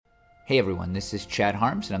Hey everyone, this is Chad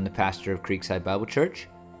Harms, and I'm the pastor of Creekside Bible Church.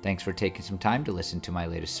 Thanks for taking some time to listen to my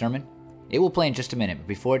latest sermon. It will play in just a minute, but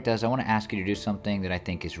before it does, I want to ask you to do something that I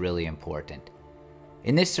think is really important.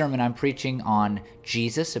 In this sermon, I'm preaching on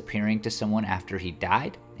Jesus appearing to someone after he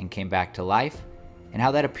died and came back to life, and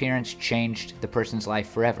how that appearance changed the person's life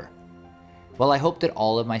forever. While I hope that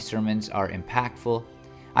all of my sermons are impactful,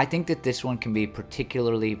 I think that this one can be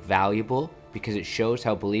particularly valuable because it shows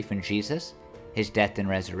how belief in Jesus, his death and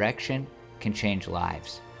resurrection, can change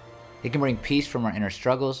lives. It can bring peace from our inner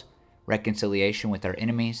struggles, reconciliation with our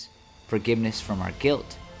enemies, forgiveness from our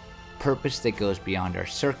guilt, purpose that goes beyond our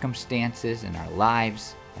circumstances and our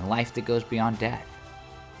lives, and life that goes beyond death.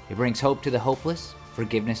 It brings hope to the hopeless,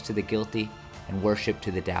 forgiveness to the guilty, and worship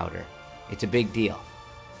to the doubter. It's a big deal.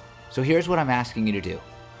 So here's what I'm asking you to do.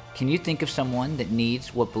 Can you think of someone that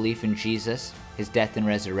needs what belief in Jesus, his death and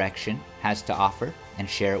resurrection, has to offer, and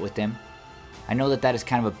share it with them? I know that is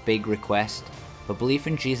kind of a big request, but belief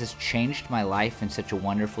in Jesus changed my life in such a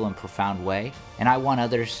wonderful and profound way, and I want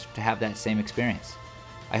others to have that same experience.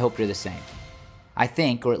 I hope you're the same. I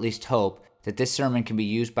think, or at least hope, that this sermon can be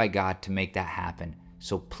used by God to make that happen,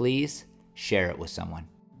 so please share it with someone.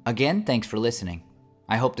 Again, thanks for listening.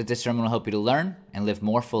 I hope that this sermon will help you to learn and live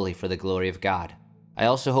more fully for the glory of God. I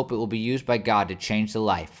also hope it will be used by God to change the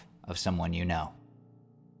life of someone you know.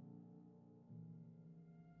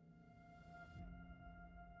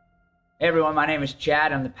 Hey everyone, my name is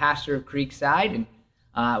Chad. I'm the pastor of Creekside,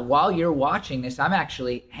 and while you're watching this, I'm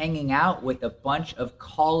actually hanging out with a bunch of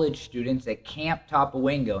college students at Camp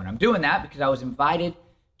Topawingo, and I'm doing that because I was invited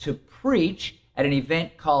to preach at an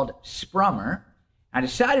event called Sprummer. I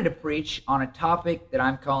decided to preach on a topic that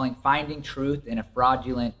I'm calling Finding Truth in a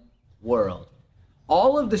Fraudulent World.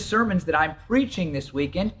 All of the sermons that I'm preaching this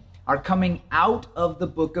weekend are coming out of the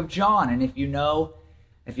book of John, and if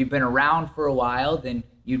you've been around for a while, then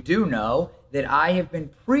you do know that I have been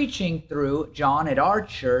preaching through John at our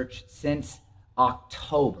church since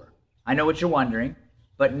October. I know what you're wondering,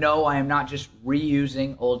 but no, I am not just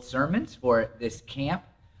reusing old sermons for this camp,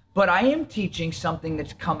 but I am teaching something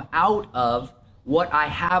that's come out of what I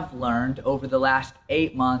have learned over the last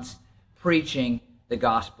 8 months preaching the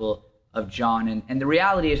Gospel of John. And the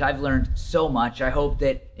reality is I've learned so much. I hope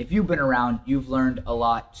that if you've been around, you've learned a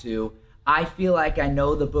lot too. I feel like I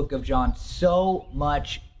know the book of John so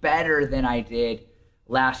much better than I did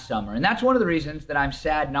last summer. And that's one of the reasons that I'm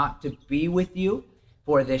sad not to be with you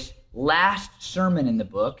for this last sermon in the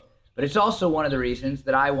book. But it's also one of the reasons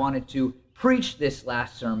that I wanted to preach this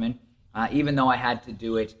last sermon, even though I had to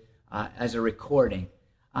do it as a recording.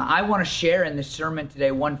 I want to share in this sermon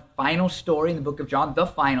today one final story in the book of John, the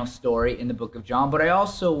final story in the book of John. But I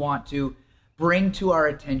also want to bring to our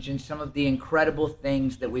attention some of the incredible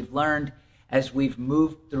things that we've learned as we've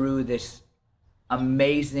moved through this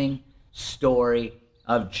amazing story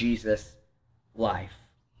of Jesus' life.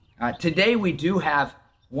 Today we do have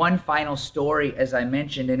one final story, as I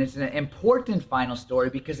mentioned, and it's an important final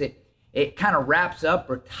story because it kind of wraps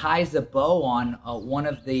up or ties a bow on one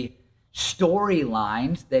of the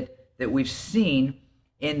storylines that we've seen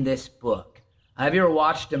in this book. Have you ever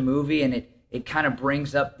watched a movie and it kind of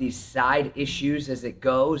brings up these side issues as it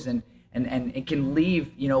goes, and it can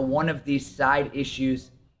leave, one of these side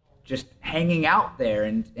issues just hanging out there,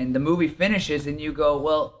 and the movie finishes and you go,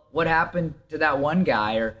 well, what happened to that one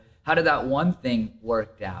guy, or how did that one thing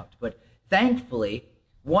work out? But thankfully,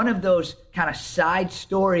 one of those kind of side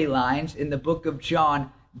storylines in the book of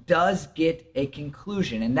John does get a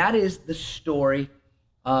conclusion, and that is the story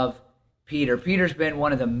of Peter. Peter's been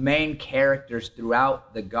one of the main characters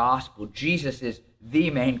throughout the gospel. Jesus is the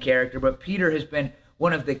main character, but Peter has been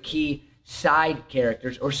one of the key side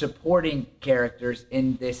characters or supporting characters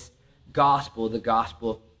in this gospel, the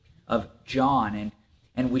Gospel of John.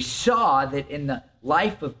 And we saw that in the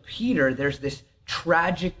life of Peter, there's this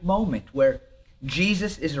tragic moment where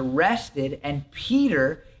Jesus is arrested, and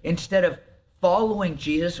Peter, instead of following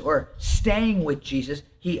Jesus or staying with Jesus,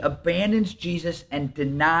 he abandons Jesus and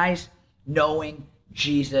denies knowing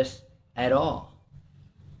Jesus at all.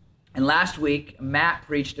 And last week, Matt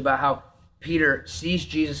preached about how Peter sees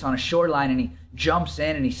Jesus on a shoreline and he jumps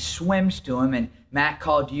in and he swims to him, and Matt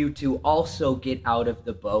called you to also get out of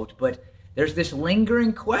the boat. But there's this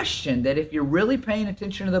lingering question that if you're really paying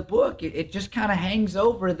attention to the book, it just kind of hangs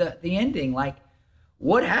over the ending. Like,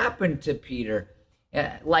 what happened to Peter?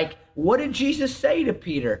 Like, what did Jesus say to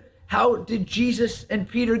Peter? How did Jesus and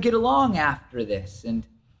Peter get along after this? And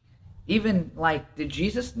even, did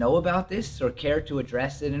Jesus know about this or care to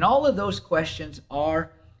address it? And all of those questions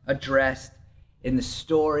are addressed in the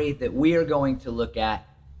story that we are going to look at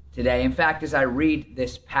today. In fact, as I read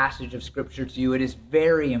this passage of Scripture to you, it is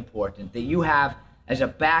very important that you have as a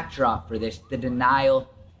backdrop for this the denial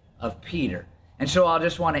of Peter. And so I'll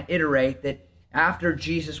just want to iterate that after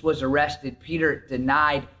Jesus was arrested, Peter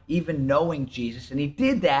denied even knowing Jesus, and he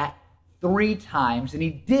did that 3 times, and he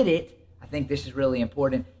did it, I think this is really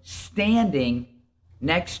important, standing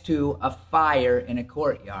next to a fire in a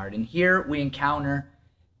courtyard. And here we encounter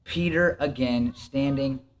Peter again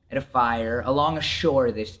standing at a fire along a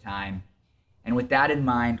shore this time. And with that in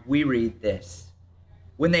mind, we read this.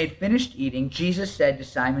 When they had finished eating, Jesus said to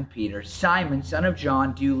Simon Peter, "Simon, son of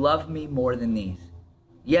John, do you love me more than these?"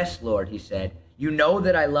 "Yes, Lord," he said. "You know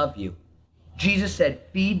that I love you." Jesus said,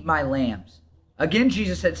 "Feed my lambs." Again,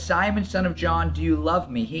 Jesus said, "Simon, son of John, do you love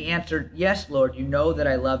me?" He answered, "Yes, Lord, you know that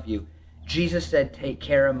I love you." Jesus said, "Take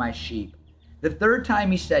care of my sheep." The 3rd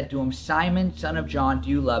time he said to him, "Simon, son of John, do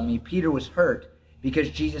you love me?" Peter was hurt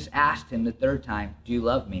because Jesus asked him the 3rd time, "Do you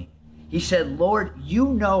love me?" He said, "Lord,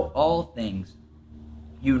 you know all things.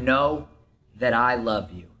 You know that I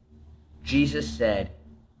love you." Jesus said,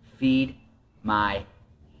 "Feed my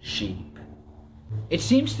sheep." It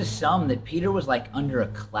seems to some that Peter was like under a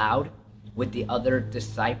cloud with the other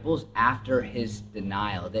disciples after his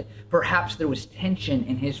denial, that perhaps there was tension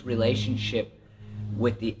in his relationship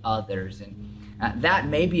with the others. And that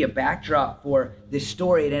may be a backdrop for this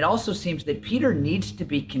story. And it also seems that Peter needs to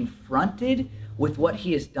be confronted with what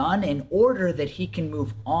he has done in order that he can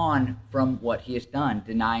move on from what he has done,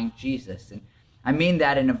 denying Jesus. And I mean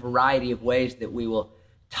that in a variety of ways that we will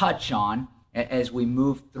touch on as we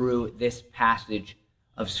move through this passage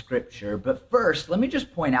of Scripture. But first, let me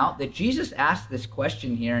just point out that Jesus asked this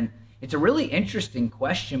question here, and it's a really interesting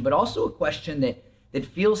question, but also a question that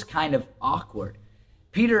feels kind of awkward.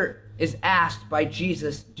 Peter is asked by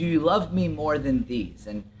Jesus, "Do you love me more than these?"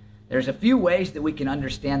 And there's a few ways that we can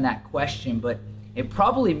understand that question, but it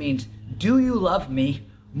probably means, do you love me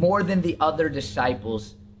more than the other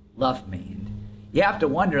disciples love me? And you have to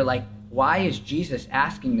wonder, why is Jesus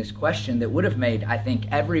asking this question that would have made, I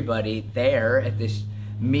think, everybody there at this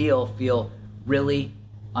meal feel really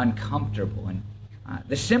uncomfortable? And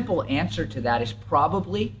the simple answer to that is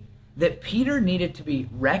probably that Peter needed to be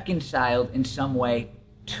reconciled in some way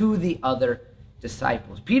to the other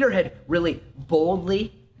disciples. Peter had really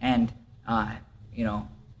boldly and,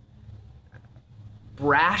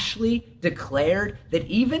 brashly declared that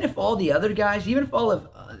even if all the other guys, even if all of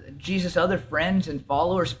Jesus' other friends and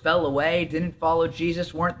followers fell away, didn't follow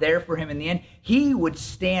Jesus, weren't there for him in the end, he would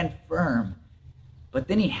stand firm. But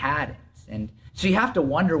then he hadn't. And so you have to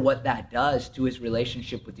wonder what that does to his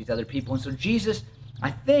relationship with these other people. And so Jesus, I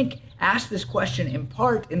think, asked this question in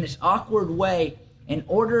part in this awkward way in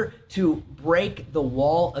order to break the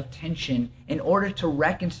wall of tension, in order to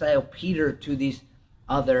reconcile Peter to these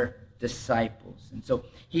other disciples. And so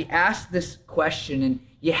he asked this question, and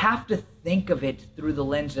you have to think of it through the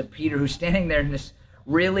lens of Peter, who's standing there in this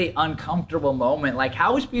really uncomfortable moment. Like,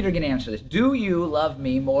 how is Peter going to answer this? Do you love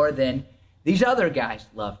me more than these other guys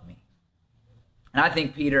love me? And I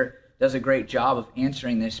think Peter does a great job of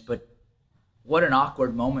answering this, but what an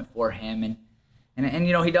awkward moment for him. And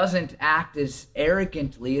he doesn't act as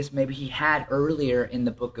arrogantly as maybe he had earlier in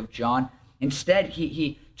the book of John. Instead,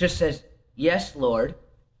 he just says, "Yes, Lord."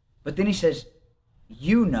 But then he says,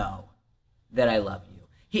 "You know that I love you."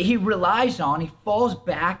 He falls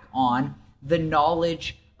back on the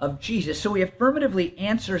knowledge of Jesus. So he affirmatively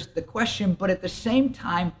answers the question, but at the same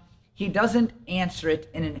time, he doesn't answer it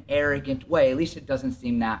in an arrogant way. At least it doesn't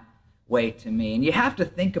seem that way to me. And you have to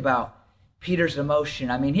think about Peter's emotion.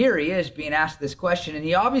 I mean, here he is being asked this question, and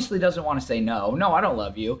he obviously doesn't want to say, no, I don't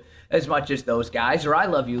love you as much as those guys, or I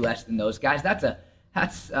love you less than those guys. That's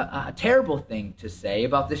a terrible thing to say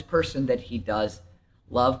about this person that he does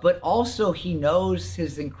love. But also he knows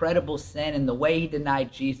his incredible sin and the way he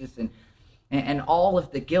denied Jesus and all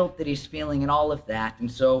of the guilt that he's feeling and all of that.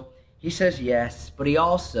 And so he says yes, but he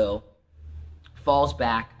also falls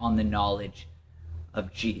back on the knowledge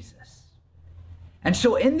of Jesus. And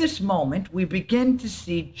so in this moment, we begin to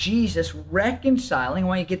see Jesus reconciling, I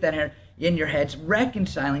want you to get that in your heads,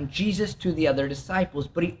 reconciling Jesus to the other disciples.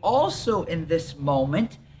 But he also, in this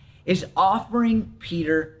moment, is offering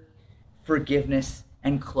Peter forgiveness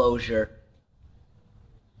and closure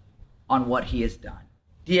on what he has done.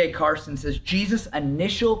 D.A. Carson says, Jesus'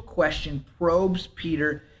 initial question probes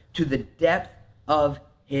Peter to the depth of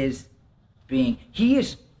his being. He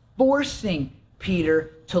is forcing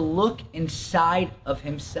Peter to look inside of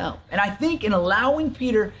himself. And I think in allowing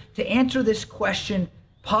Peter to answer this question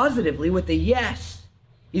positively with a yes,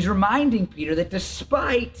 he's reminding Peter that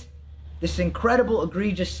despite this incredible,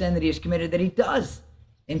 egregious sin that he has committed, that he does,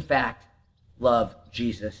 in fact, love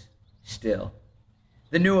Jesus still?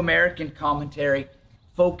 The New American Commentary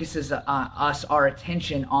focuses our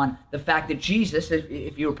attention on the fact that Jesus,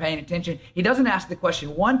 if you were paying attention, he doesn't ask the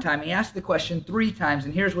question one time, he asks the question 3 times,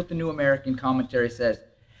 and here's what the New American Commentary says.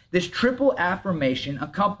 This triple affirmation,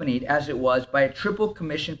 accompanied as it was by a triple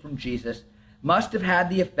commission from Jesus, must have had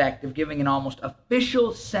the effect of giving an almost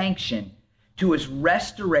official sanction to his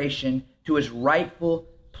restoration to his rightful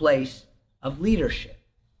place of leadership.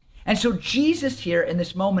 And so Jesus here in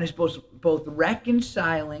this moment is both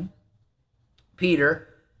reconciling Peter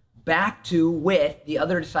back to with the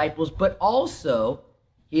other disciples, but also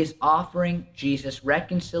he is offering Jesus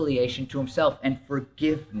reconciliation to himself and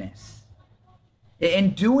forgiveness.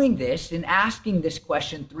 In doing this, in asking this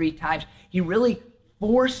question 3 times, he really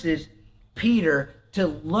forces Peter to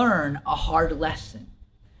learn a hard lesson.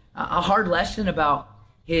 A hard lesson about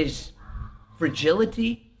his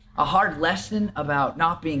fragility, a hard lesson about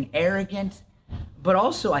not being arrogant, but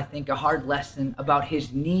also, I think, a hard lesson about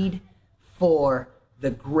his need for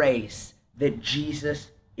the grace that Jesus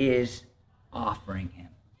is offering him.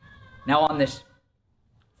 Now, on this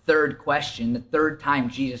third question, the third time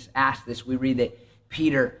Jesus asked this, we read that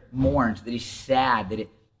Peter mourns, that he's sad, that it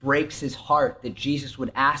breaks his heart that Jesus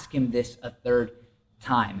would ask him this a third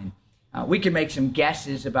time. And we can make some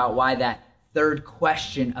guesses about why that third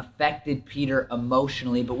question affected Peter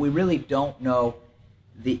emotionally, but we really don't know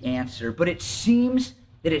the answer. But it seems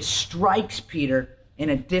that it strikes Peter in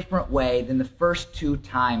a different way than the first 2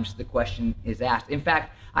 times the question is asked. In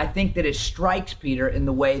fact, I think that it strikes Peter in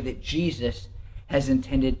the way that Jesus has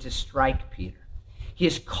intended to strike Peter. He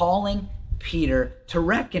is calling Peter to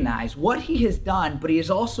recognize what he has done, but he is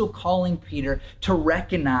also calling Peter to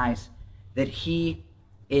recognize that he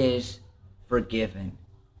is forgiven.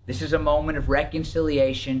 This is a moment of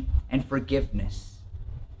reconciliation and forgiveness.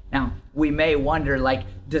 Now, we may wonder,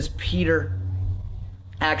 does Peter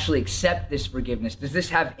actually accept this forgiveness? Does this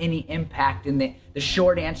have any impact? And the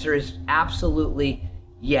short answer is absolutely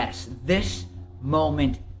yes. This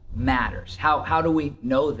moment matters. How do we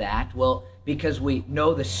know that? Well, because we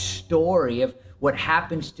know the story of what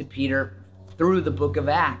happens to Peter through the book of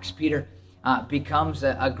Acts. Peter becomes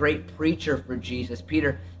a great preacher for Jesus.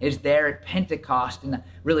 Peter is there at Pentecost, and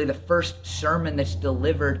really the first sermon that's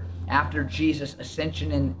delivered after Jesus'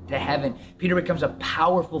 ascension into heaven. Peter becomes a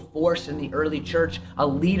powerful force in the early church, a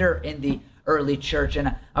leader in the early church,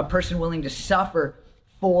 and a person willing to suffer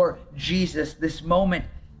for Jesus. This moment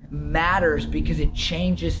matters because it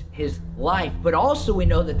changes his life. But also we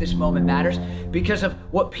know that this moment matters because of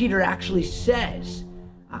what Peter actually says.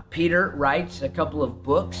 Peter writes a couple of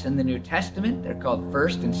books in the New Testament. They're called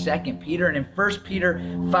 1st and 2nd Peter. And in 1 Peter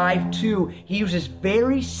 5:2, he uses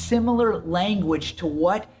very similar language to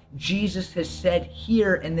what Jesus has said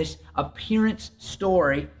here in this appearance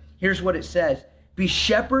story. Here's what it says. Be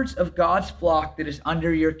shepherds of God's flock that is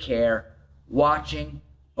under your care, watching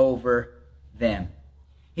over them.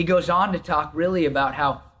 He goes on to talk really about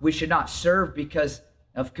how we should not serve because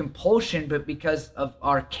of compulsion, but because of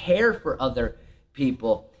our care for other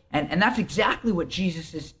people. And that's exactly what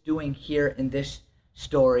Jesus is doing here in this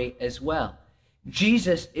story as well.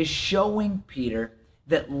 Jesus is showing Peter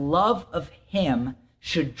that love of him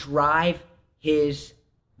should drive his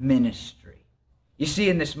ministry. You see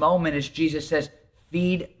in this moment as Jesus says,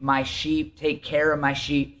 feed my sheep, take care of my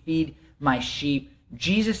sheep, feed my sheep,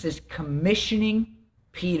 Jesus is commissioning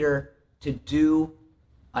Peter to do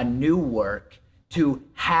a new work, to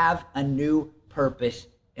have a new purpose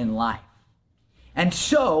in life. And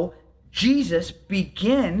so Jesus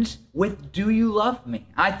begins with, do you love me?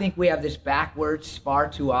 I think we have this backwards far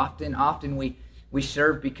too often. Often we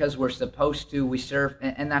serve because we're supposed to. We serve,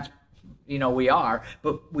 and that's, we are,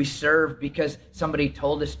 but we serve because somebody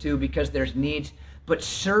told us to, because there's needs. But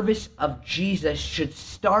service of Jesus should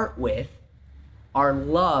start with our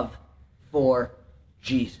love for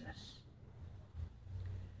Jesus.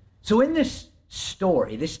 So in this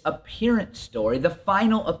story, this appearance story, the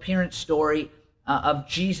final appearance story of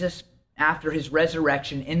Jesus after his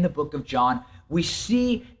resurrection in the book of John, we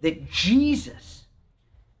see that Jesus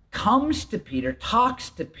comes to Peter, talks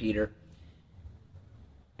to Peter,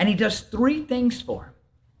 and he does 3 things for him.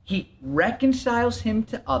 He reconciles him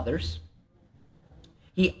to others,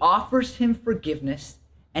 he offers him forgiveness,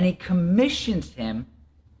 and he commissions him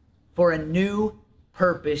for a new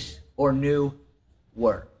purpose or new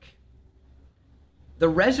work. The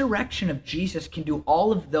resurrection of Jesus can do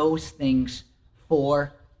all of those things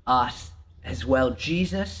for us as well.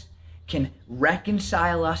 Jesus can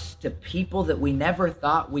reconcile us to people that we never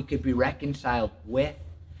thought we could be reconciled with.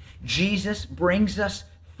 Jesus brings us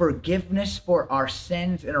forgiveness for our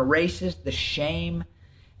sins and erases the shame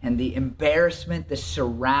and the embarrassment that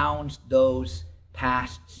surrounds those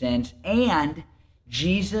past sins. And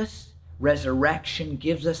Jesus' resurrection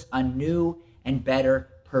gives us a new and better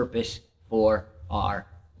purpose for our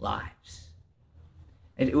lives.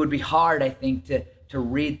 It would be hard, I think, to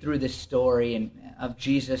read through this story of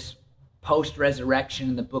Jesus post-resurrection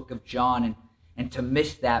in the book of John and to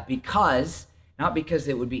miss that, not because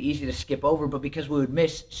it would be easy to skip over, but because we would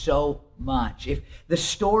miss so much. If the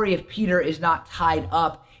story of Peter is not tied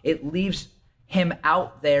up, it leaves him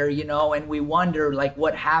out there, and we wonder,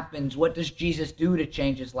 what happens? What does Jesus do to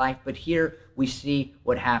change his life? But here we see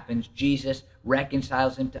what happens. Jesus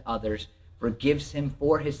reconciles him to others, forgives him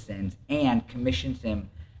for his sins, and commissions him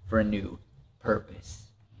for a new purpose.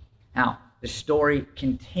 Now, the story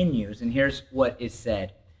continues, and here's what is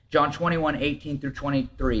said. John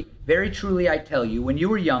 21:18-23. Very truly I tell you, when you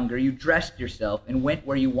were younger, you dressed yourself and went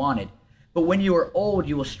where you wanted. But when you are old,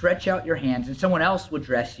 you will stretch out your hands, and someone else will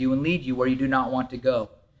dress you and lead you where you do not want to go.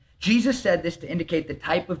 Jesus said this to indicate the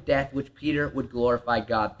type of death which Peter would glorify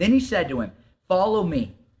God. Then he said to him, "Follow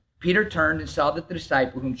me." Peter turned and saw that the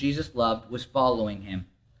disciple whom Jesus loved was following them.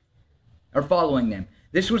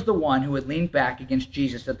 This was the one who had leaned back against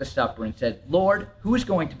Jesus at the supper and said, "Lord, who is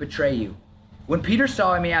going to betray you?" When Peter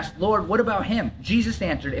saw him, he asked, "Lord, what about him?" Jesus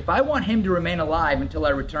answered, "If I want him to remain alive until I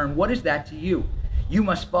return, what is that to you? You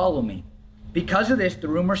must follow me." Because of this, the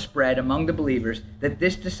rumor spread among the believers that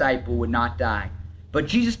this disciple would not die. But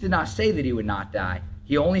Jesus did not say that he would not die.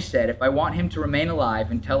 He only said, "If I want him to remain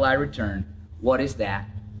alive until I return, what is that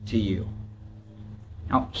to you?"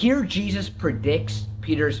 Now, here Jesus predicts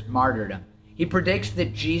Peter's martyrdom. He predicts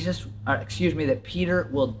that that Peter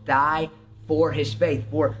will die for his faith,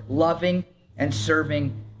 for loving and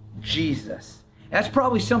serving Jesus. That's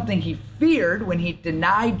probably something he feared when he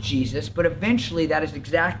denied Jesus, but eventually that is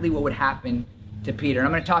exactly what would happen to Peter. And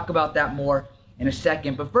I'm going to talk about that more in a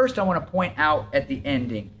second. But first I want to point out at the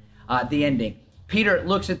ending. Peter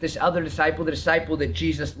looks at this other disciple, the disciple that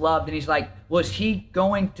Jesus loved, and he's like, was he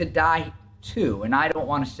going to die too? And I don't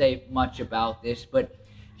want to say much about this, but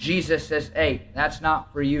Jesus says, hey, that's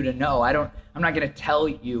not for you to know. I'm not going to tell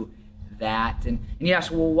you that. And you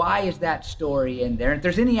ask, well, why is that story in there? And if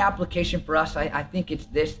there's any application for us, I think it's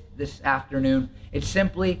this afternoon. It's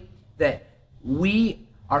simply that we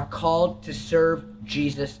are called to serve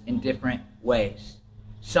Jesus in different ways.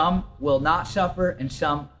 Some will not suffer and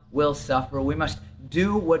some will suffer. We must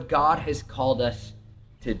do what God has called us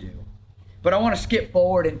to do. But I want to skip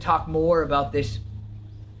forward and talk more about this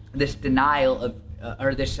denial of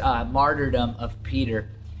this martyrdom of Peter.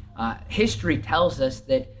 History tells us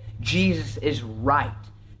that Jesus is right,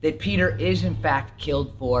 that Peter is in fact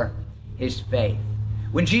killed for his faith.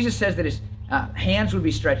 When Jesus says that his hands would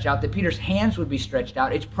be stretched out, that Peter's hands would be stretched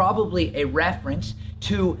out, it's probably a reference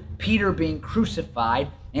to Peter being crucified,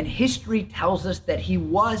 and history tells us that he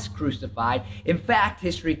was crucified. In fact,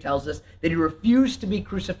 history tells us that he refused to be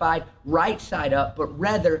crucified right side up, but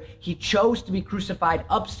rather he chose to be crucified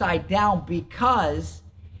upside down because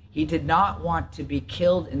he did not want to be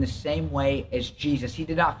killed in the same way as Jesus. He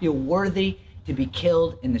did not feel worthy to be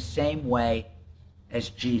killed in the same way as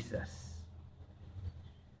Jesus.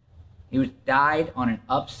 He died on an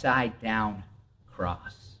upside down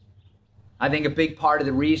cross. I think a big part of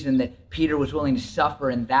the reason that Peter was willing to suffer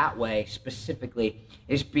in that way specifically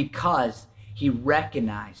is because he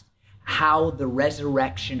recognized how the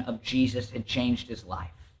resurrection of Jesus had changed his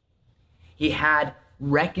life. He had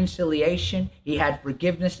reconciliation, he had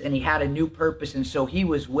forgiveness, and he had a new purpose, and so he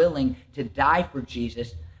was willing to die for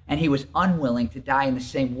Jesus, and he was unwilling to die in the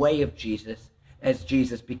same way as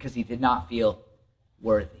Jesus because he did not feel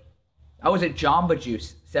worthy. I was at Jamba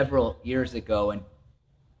Juice several years ago, and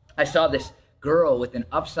I saw this girl with an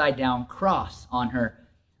upside down cross on her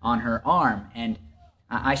arm, and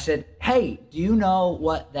I said, "Hey, do you know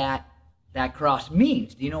what that cross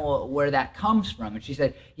means? Do you know where that comes from?" And she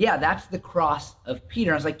said, "Yeah, that's the cross of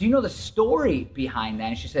Peter." And I was like, "Do you know the story behind that?"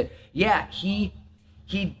 And she said, "Yeah, he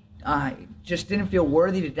just didn't feel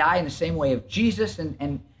worthy to die in the same way of Jesus,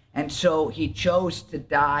 and so he chose to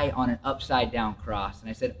die on an upside down cross." And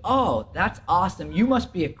I said, "Oh, that's awesome. You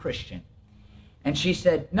must be a Christian." And she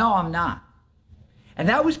said, "No, I'm not." And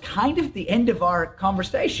that was kind of the end of our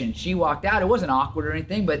conversation. She walked out. It wasn't awkward or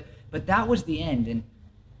anything, but that was the end. And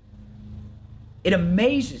it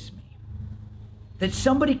amazes me that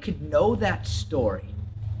somebody could know that story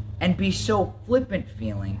and be so flippant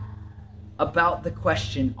feeling about the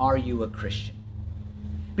question, are you a Christian?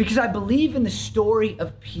 Because I believe in the story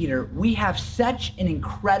of Peter, we have such an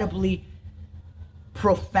incredibly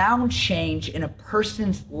profound change in a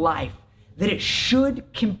person's life that it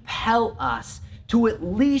should compel us to at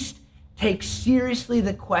least take seriously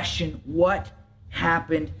the question, what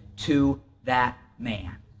happened to that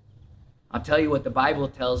man? I'll tell you what the Bible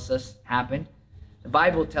tells us happened. The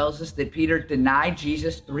Bible tells us that Peter denied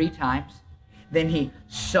Jesus 3 times. Then he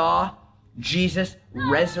saw Jesus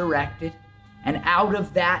resurrected. And out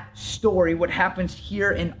of that story, what happens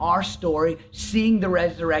here in our story, seeing the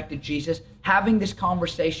resurrected Jesus, having this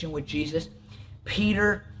conversation with Jesus,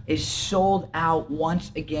 Peter is sold out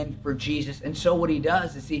once again for Jesus. And so what he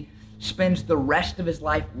does is he spends the rest of his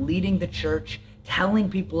life leading the church, telling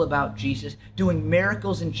people about Jesus, doing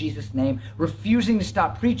miracles in Jesus' name, refusing to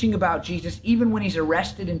stop preaching about Jesus even when he's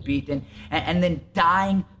arrested and beaten, and then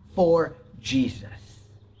dying for Jesus.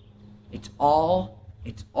 It's all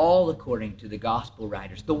according to the gospel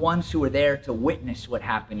writers, the ones who were there to witness what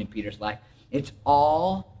happened in Peter's life. It's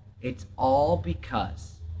all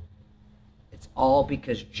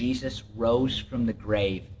because Jesus rose from the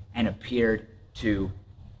grave and appeared to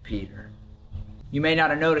Peter. You may not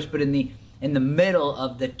have noticed, but in the middle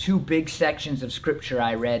of the 2 big sections of scripture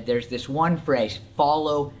I read, there's this one phrase,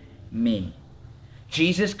 follow me.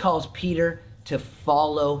 Jesus calls Peter to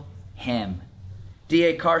follow him.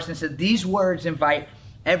 D.A. Carson said, these words invite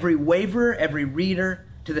every waverer, every reader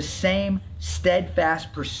to the same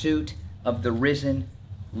steadfast pursuit of the risen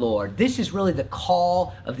Lord. This is really the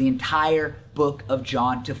call of the entire book of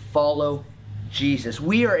John, to follow Jesus.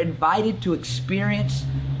 We are invited to experience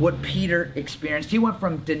what Peter experienced. He went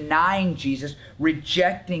from denying Jesus,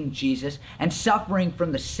 rejecting Jesus, and suffering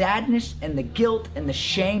from the sadness and the guilt and the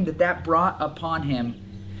shame that brought upon him,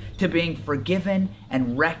 to being forgiven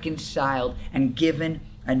and reconciled and given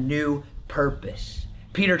a new purpose.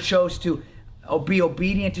 Peter chose to be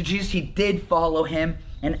obedient to Jesus. He did follow him,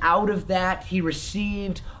 and out of that he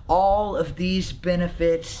received all of these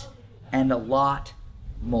benefits and a lot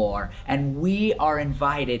more. And we are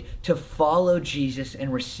invited to follow Jesus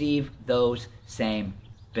and receive those same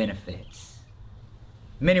benefits.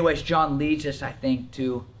 In many ways, John leads us, I think,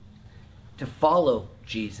 to follow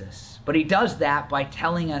Jesus. But he does that by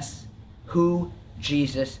telling us who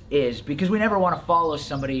Jesus is, because we never want to follow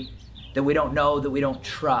somebody that we don't know, that we don't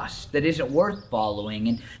trust, that isn't worth following.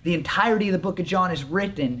 And the entirety of the book of John is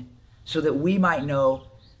written so that we might know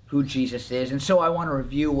who Jesus is. And so I want to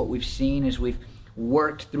review what we've seen as we've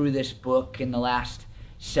worked through this book in the last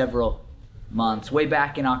several months. Way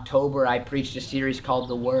back in October, I preached a series called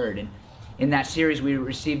The Word. And in that series, we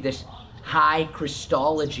received this high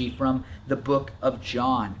Christology from the book of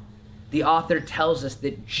John. The author tells us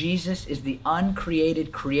that Jesus is the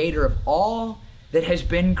uncreated creator of all that has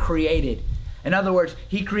been created. In other words,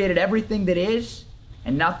 he created everything that is,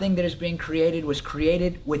 and nothing that is being created was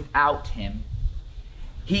created without him.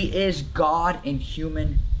 He is God in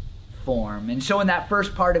human form. And so in that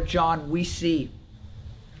first part of John, we see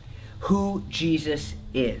who Jesus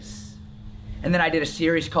is. And then I did a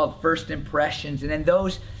series called First Impressions. And in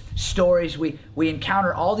those stories, we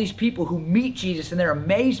encounter all these people who meet Jesus, and they're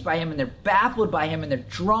amazed by him, and they're baffled by him, and they're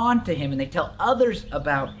drawn to him, and they tell others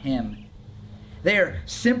about him. They are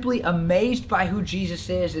simply amazed by who Jesus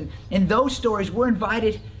is. And in those stories, we're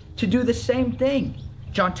invited to do the same thing.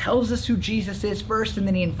 John tells us who Jesus is first, and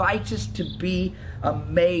then he invites us to be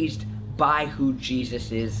amazed by who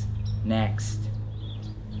Jesus is next.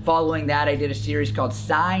 Following that, I did a series called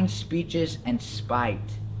Signs, Speeches, and Spite.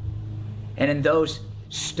 And in those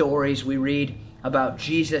stories, we read about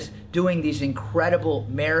Jesus doing these incredible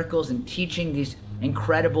miracles and teaching these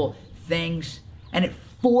incredible things. And it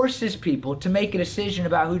forces people to make a decision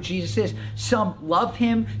about who Jesus is. Some love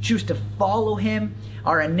him, choose to follow him,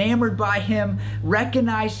 are enamored by him,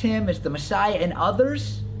 recognize him as the Messiah, and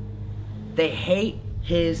others, they hate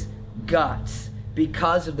his guts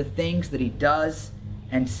because of the things that he does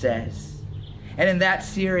and says. And in that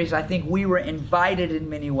series, I think we were invited in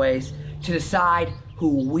many ways to decide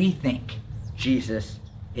who we think Jesus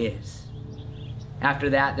is. After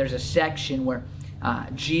that, there's a section where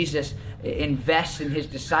Jesus invests in his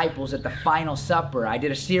disciples at the final supper. I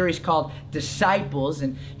did a series called Disciples,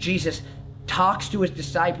 and Jesus talks to his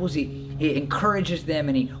disciples. He encourages them,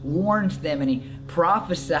 and he warns them, and he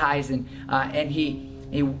prophesies, and he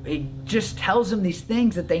just tells them these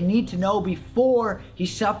things that they need to know before he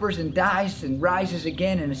suffers and dies and rises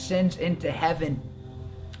again and ascends into heaven.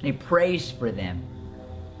 And he prays for them.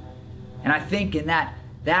 And I think in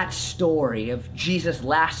that story of Jesus'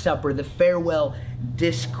 Last Supper, the farewell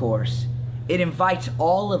discourse, it invites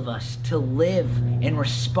all of us to live in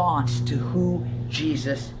response to who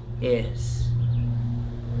Jesus is.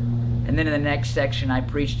 And then in the next section, I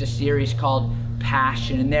preached a series called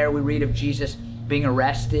Passion. And there we read of Jesus being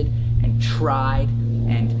arrested and tried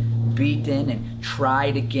and beaten and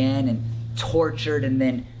tried again and tortured and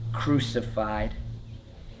then crucified.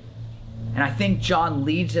 And I think John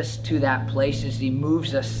leads us to that place as he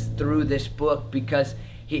moves us through this book, because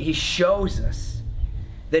he shows us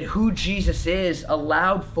that who Jesus is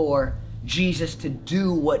allowed for Jesus to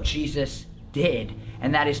do what Jesus did,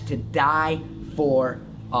 and that is to die for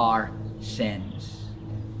our sins.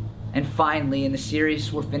 And finally, in the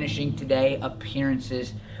series we're finishing today,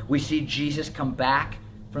 Appearances, we see Jesus come back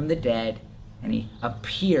from the dead, and he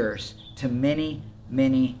appears to many,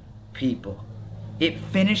 many people. It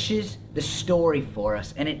finishes the story for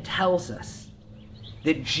us, and it tells us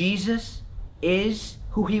that Jesus is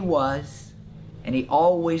who he was, and he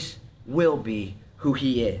always will be who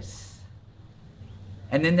he is.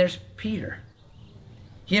 And then there's Peter.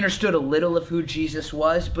 He understood a little of who Jesus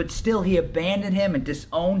was, but still he abandoned him and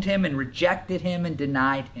disowned him and rejected him and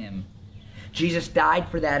denied him. Jesus died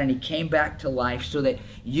for that, and he came back to life so that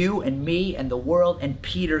you and me and the world and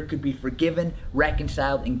Peter could be forgiven,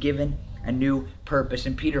 reconciled, and given a new purpose.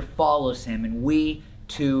 And Peter follows him, and we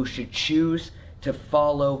too should choose to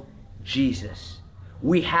follow Jesus.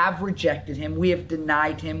 We have rejected him, we have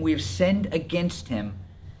denied him, we have sinned against him.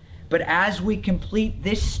 But as we complete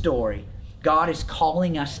this story, God is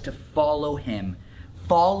calling us to follow him.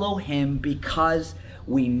 Follow him because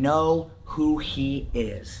we know who he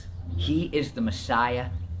is. He is the Messiah,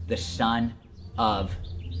 the Son of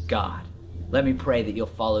God. Let me pray that you'll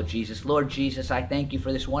follow Jesus. Lord Jesus, I thank you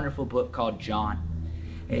for this wonderful book called John.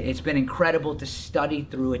 It's been incredible to study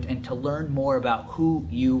through it and to learn more about who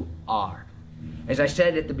you are. As I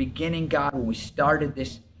said at the beginning, God, when we started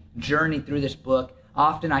this journey through this book,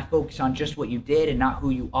 often I focus on just what you did and not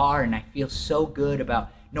who you are, and I feel so good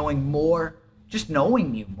about knowing more, just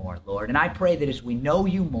knowing you more, Lord. And I pray that as we know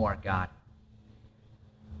you more, God,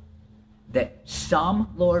 that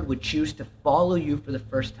some, Lord, would choose to follow you for the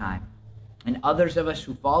first time, and others of us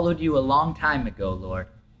who followed you a long time ago, Lord,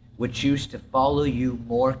 would choose to follow you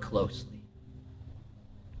more closely.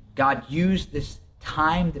 God, use this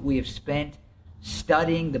time that we have spent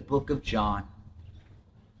studying the book of John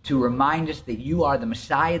to remind us that you are the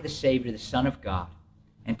Messiah, the Savior, the Son of God,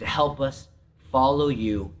 and to help us follow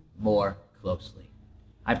you more closely.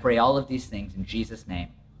 I pray all of these things in Jesus' name.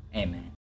 Amen.